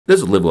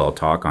This is LiveWell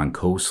Talk on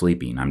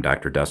co-sleeping. I'm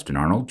Dr. Dustin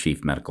Arnold,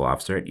 Chief Medical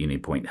Officer at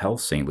UnityPoint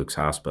Health, St. Luke's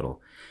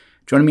Hospital.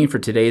 Joining me for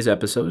today's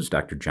episode is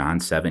Dr. John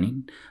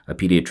Sevening, a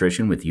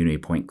pediatrician with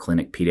UnityPoint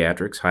Clinic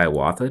Pediatrics,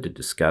 Hiawatha, to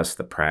discuss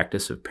the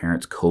practice of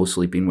parents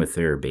co-sleeping with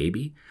their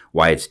baby,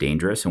 why it's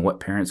dangerous, and what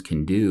parents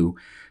can do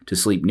to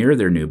sleep near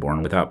their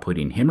newborn without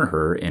putting him or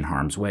her in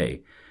harm's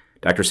way.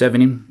 Dr.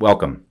 Sevening,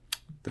 welcome.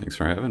 Thanks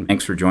for having me.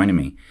 Thanks for joining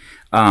me.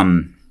 How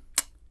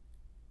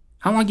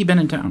long have you been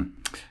in town?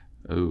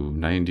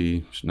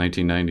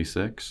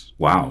 1996.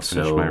 Wow.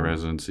 Finished my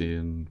residency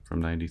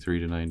from 93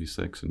 to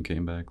 96 and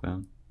came back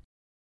then.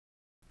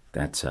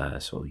 That's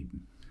so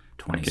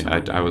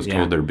 20. I was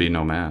told there'd be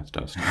no math,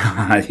 Dustin.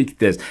 I think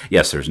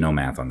there's no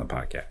math on the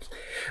podcast.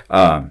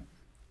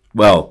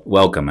 Well,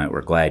 welcome.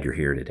 We're glad you're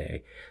here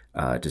today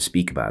to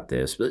speak about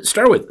this. But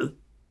start with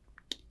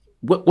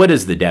what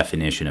is the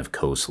definition of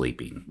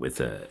co-sleeping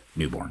with a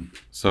newborn?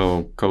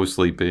 So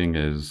co-sleeping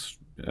is,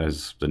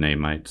 as the name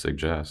might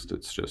suggest,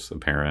 it's just a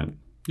parent,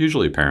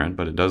 usually a parent,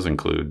 but it does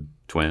include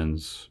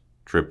twins,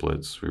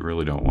 triplets. We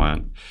really don't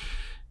want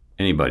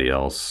anybody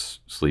else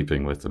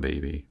sleeping with the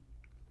baby,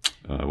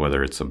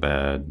 whether it's a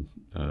bed,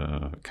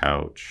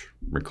 couch,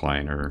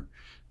 recliner.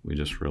 We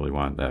just really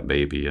want that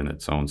baby in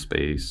its own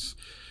space,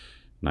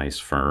 nice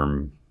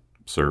firm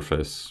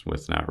surface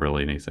with not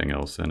really anything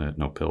else in it,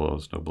 no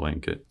pillows, no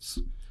blankets,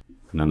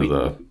 none of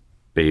the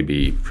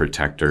baby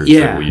protectors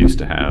that we used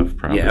to have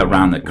probably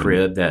around the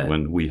crib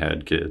when we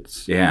had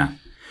kids. Yeah.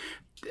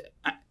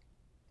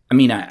 I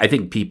mean, I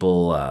think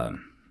people,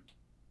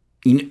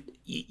 you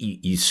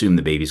assume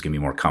the baby's going to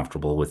be more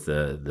comfortable with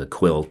the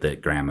quilt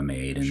that grandma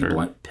made and the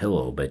blunt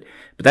pillow, but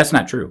that's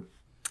not true.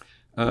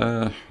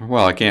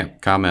 Well, I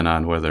can't comment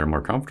on whether they're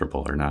more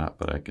comfortable or not,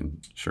 but I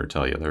can sure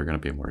tell you they're going to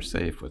be more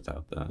safe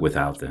without that.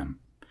 Without them.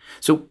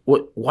 So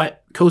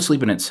what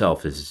co-sleeping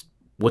itself is,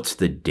 what's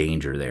the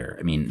danger there?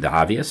 I mean, the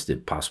obvious, the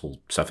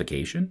possible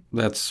suffocation?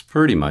 That's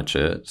pretty much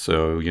it.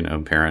 So,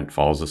 parent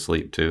falls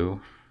asleep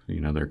too.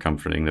 They're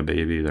comforting the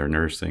baby, they're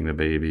nursing the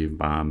baby,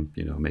 mom,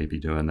 maybe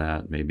doing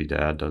that. Maybe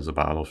dad does a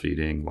bottle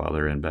feeding while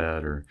they're in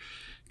bed or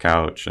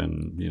couch.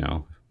 And,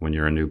 when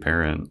you're a new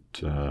parent,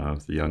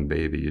 with a young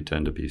baby, you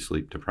tend to be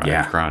sleep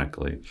deprived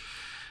chronically.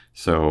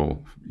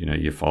 So,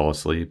 you fall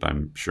asleep.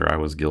 I'm sure I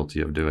was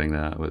guilty of doing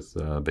that with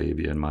a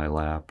baby in my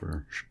lap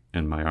or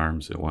in my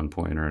arms at one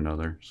point or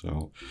another.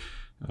 So,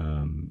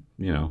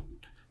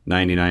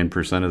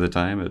 99% of the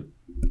time,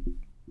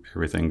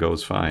 everything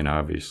goes fine,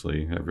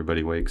 obviously.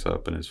 Everybody wakes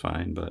up and is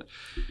fine, but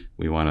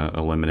we want to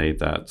eliminate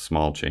that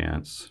small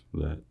chance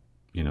that,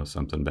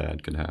 something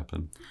bad could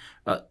happen.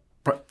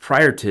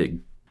 Prior to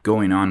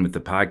going on with the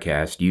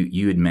podcast,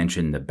 you had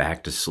mentioned the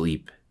Back to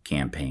Sleep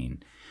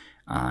campaign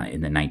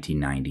in the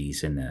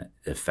 1990s and the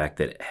effect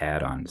that it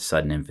had on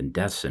sudden infant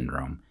death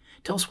syndrome.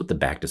 Tell us what the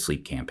Back to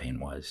Sleep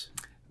campaign was.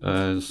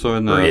 In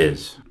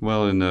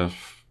the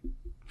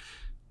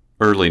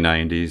early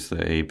 90s,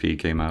 the AP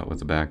came out with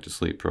the Back to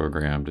Sleep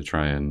program to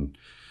try and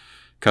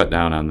cut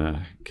down on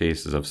the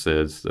cases of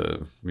SIDS.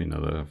 The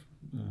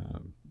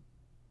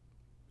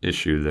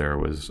issue there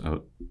was, I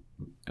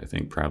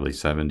think, probably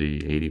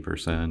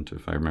 70-80%,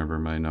 if I remember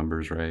my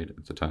numbers right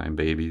at the time.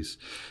 Babies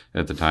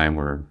at the time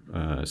were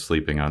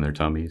sleeping on their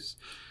tummies.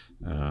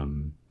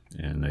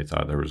 And they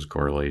thought there was a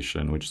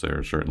correlation, which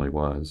there certainly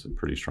was, a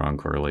pretty strong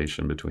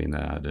correlation between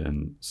that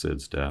and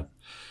SIDS death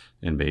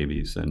in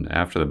babies. And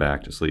after the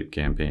Back to Sleep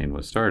campaign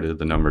was started,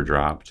 the number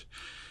dropped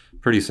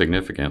pretty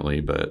significantly,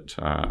 but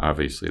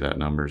obviously that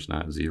number is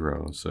not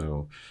zero.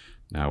 So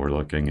now we're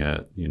looking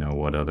at,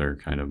 what other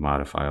kind of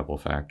modifiable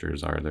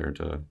factors are there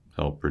to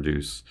help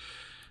reduce,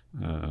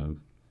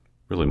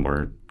 really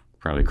more,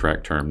 probably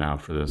correct term now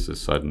for this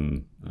is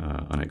sudden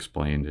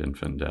unexplained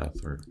infant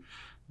death, or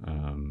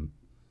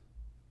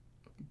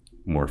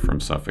more from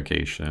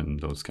suffocation,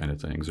 those kind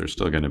of things. There's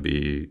still going to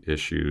be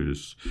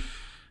issues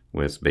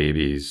with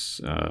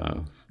babies,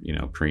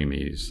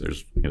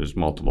 preemies. There's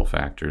multiple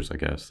factors, I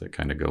guess, that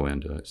kind of go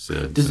into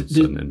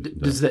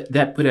SIDS. Does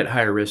that put at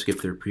higher risk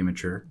if they're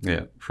premature?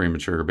 Yeah,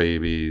 premature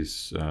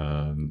babies,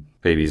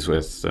 babies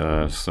with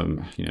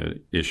some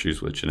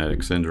issues with genetic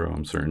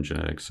syndromes, certain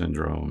genetic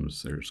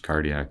syndromes. There's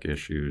cardiac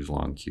issues,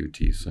 long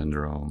QT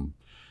syndrome,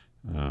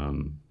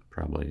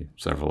 probably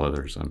several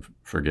others I'm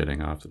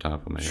forgetting off the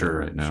top of my head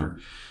right now.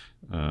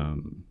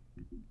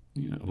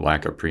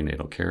 Lack of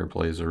prenatal care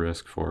plays a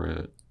risk for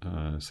it.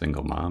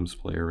 Single moms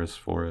play a risk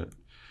for it.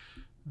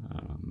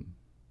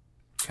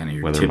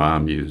 Whether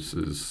mom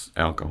uses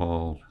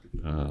alcohol,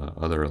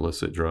 other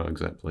illicit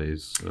drugs, that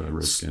plays a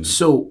risk in it.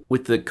 So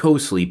with the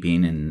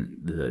co-sleeping and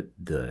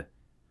the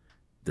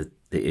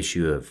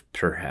issue of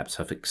perhaps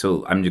suffocation,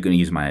 so I'm just going to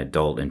use my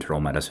adult internal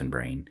medicine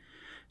brain.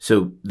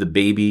 So the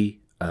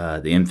baby,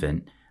 the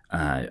infant,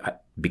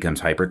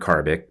 becomes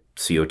hypercarbic.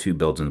 CO2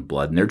 builds in the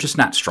blood, and they're just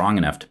not strong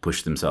enough to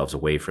push themselves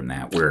away from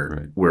that.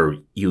 Where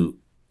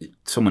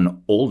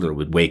someone older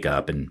would wake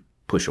up and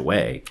push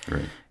away,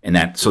 and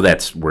that's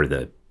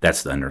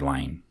the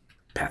underlying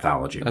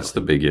pathology. That's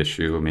the big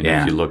issue. I mean,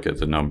 if you look at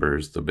the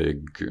numbers,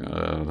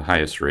 the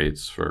highest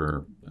rates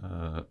for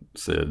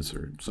SIDS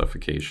or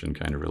suffocation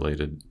kind of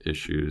related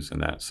issues in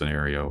that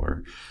scenario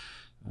are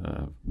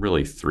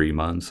really 3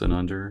 months and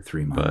under.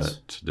 3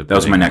 months. But that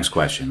was my next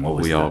question. What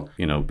was we all,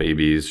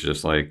 babies,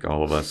 just like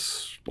all of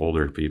us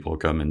older people,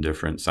 come in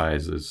different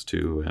sizes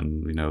too.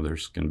 And,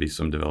 there's going to be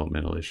some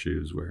developmental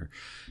issues where,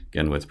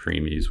 again, with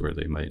preemies, where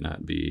they might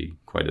not be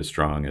quite as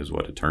strong as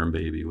what a term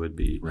baby would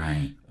be.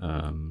 Right.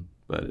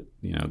 But,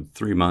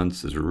 3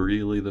 months is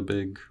really the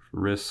big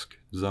risk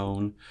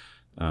zone.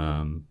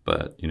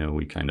 But,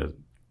 we kind of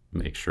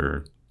make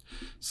sure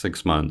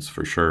 6 months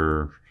for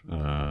sure,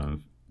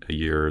 a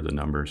year, the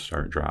numbers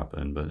start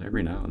dropping. But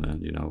every now and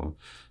then,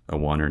 a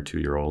 1 or 2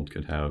 year old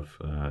could have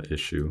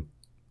issue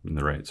in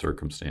the right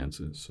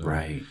circumstances. So,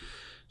 right.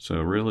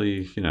 So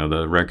really,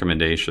 the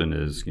recommendation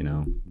is,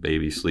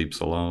 baby sleeps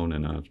alone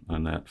and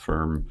on that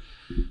firm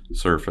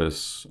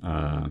surface,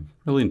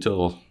 really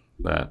until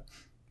that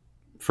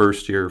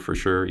first year for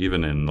sure.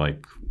 Even in we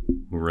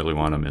really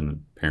want them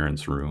in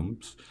parents'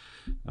 rooms.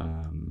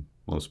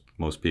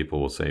 Most people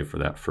will say for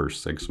that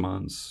first 6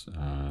 months.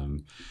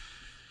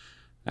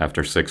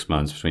 After 6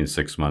 months, between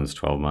 6 months,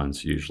 12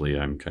 months, usually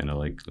I'm kind of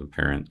like the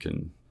parent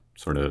can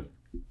sort of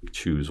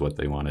choose what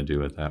they want to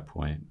do at that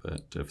point.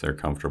 But if they're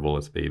comfortable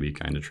with baby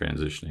kind of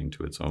transitioning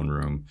to its own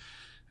room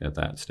at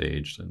that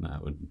stage, then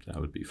that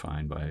would be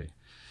fine by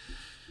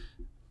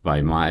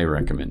my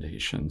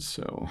recommendations.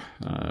 So,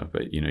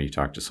 but you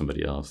talk to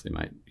somebody else, they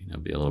might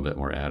be a little bit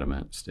more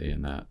adamant, stay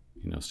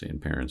in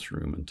parents'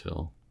 room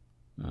until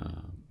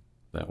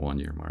that 1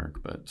 year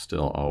mark, but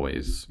still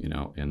always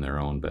in their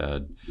own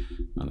bed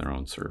on their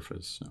own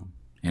surface. So,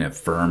 and a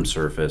firm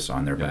surface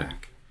on their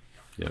back.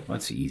 Yep. Well,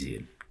 that's an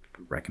easy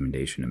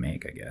recommendation to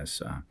make, I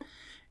guess.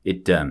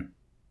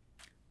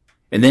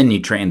 And then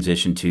you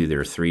transition to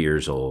they're 3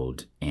 years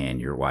old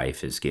and your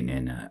wife is getting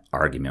in an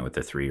argument with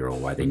the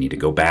 3-year-old why they need to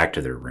go back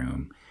to their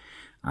room.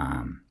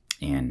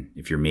 And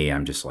if you're me,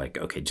 I'm just like,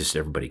 okay, just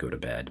everybody go to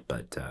bed.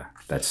 But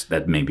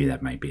that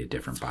might be a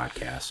different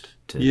podcast.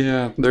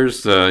 Yeah,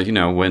 there's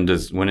when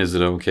is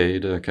it okay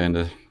to kind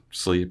of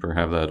sleep or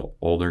have that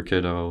older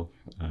kiddo?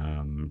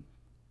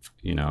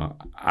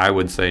 I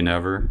would say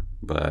never,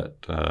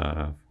 but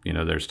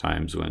there's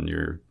times when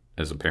you're,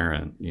 as a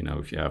parent,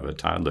 if you have a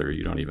toddler,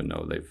 you don't even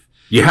know they've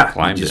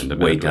climbed just into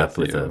bed. Wake up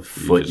with a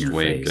foot in your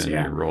face. And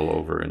you roll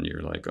over and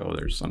you're like, oh,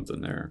 there's something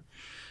there.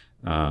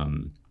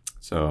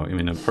 So,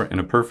 in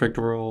a perfect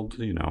world,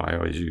 I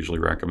always usually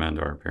recommend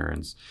our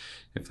parents,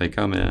 if they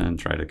come in,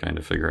 try to kind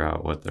of figure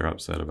out what they're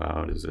upset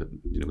about. Is it,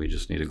 we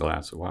just need a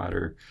glass of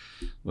water?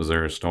 Was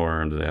there a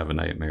storm? Do they have a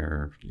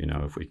nightmare?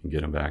 If we can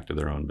get them back to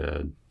their own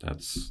bed,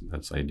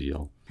 that's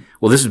ideal.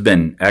 Well, this has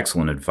been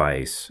excellent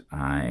advice.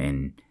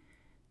 And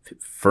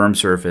firm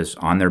surface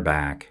on their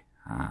back,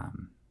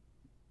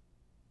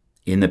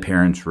 in the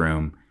parents'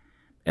 room,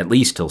 at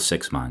least till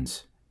 6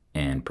 months.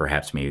 And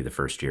perhaps maybe the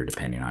first year,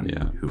 depending on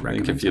who recommends. I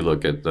think if you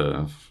look at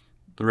the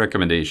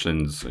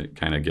recommendations, it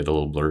kind of get a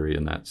little blurry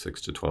in that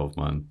 6 to 12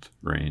 month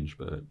range.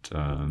 But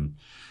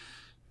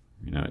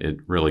it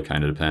really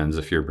kind of depends.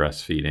 If you're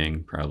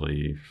breastfeeding,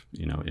 probably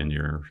in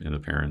the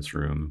parents'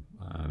 room,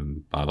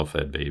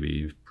 bottle-fed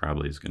baby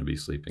probably is going to be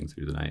sleeping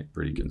through the night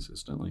pretty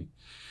consistently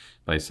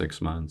by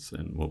 6 months,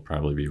 and will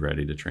probably be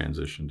ready to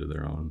transition to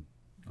their own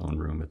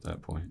room at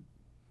that point.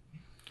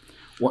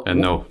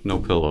 No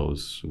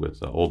pillows with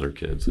the older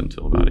kids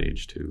until about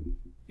age 2.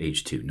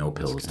 Age 2, no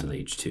pillows till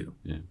age 2.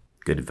 Yeah.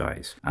 Good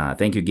advice.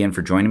 Thank you again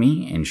for joining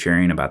me and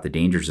sharing about the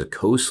dangers of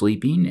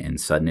co-sleeping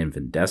and sudden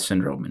infant death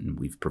syndrome, and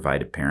we've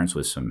provided parents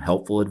with some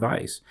helpful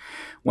advice.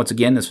 Once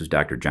again, this was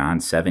Dr. John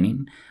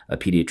Sevening, a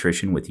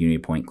pediatrician with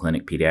UnityPoint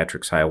Clinic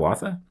Pediatrics,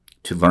 Hiawatha.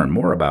 To learn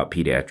more about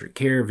pediatric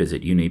care,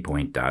 visit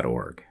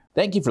unitypoint.org.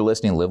 Thank you for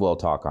listening to LiveWell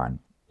Talk On.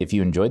 If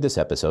you enjoyed this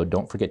episode,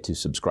 don't forget to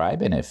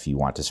subscribe, and if you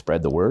want to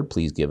spread the word,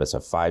 please give us a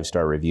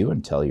 5-star review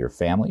and tell your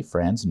family,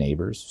 friends,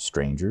 neighbors,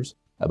 strangers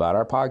about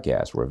our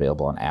podcast. We're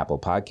available on Apple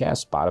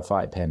Podcasts,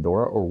 Spotify,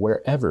 Pandora, or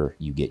wherever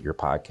you get your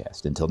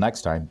podcast. Until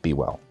next time, be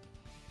well.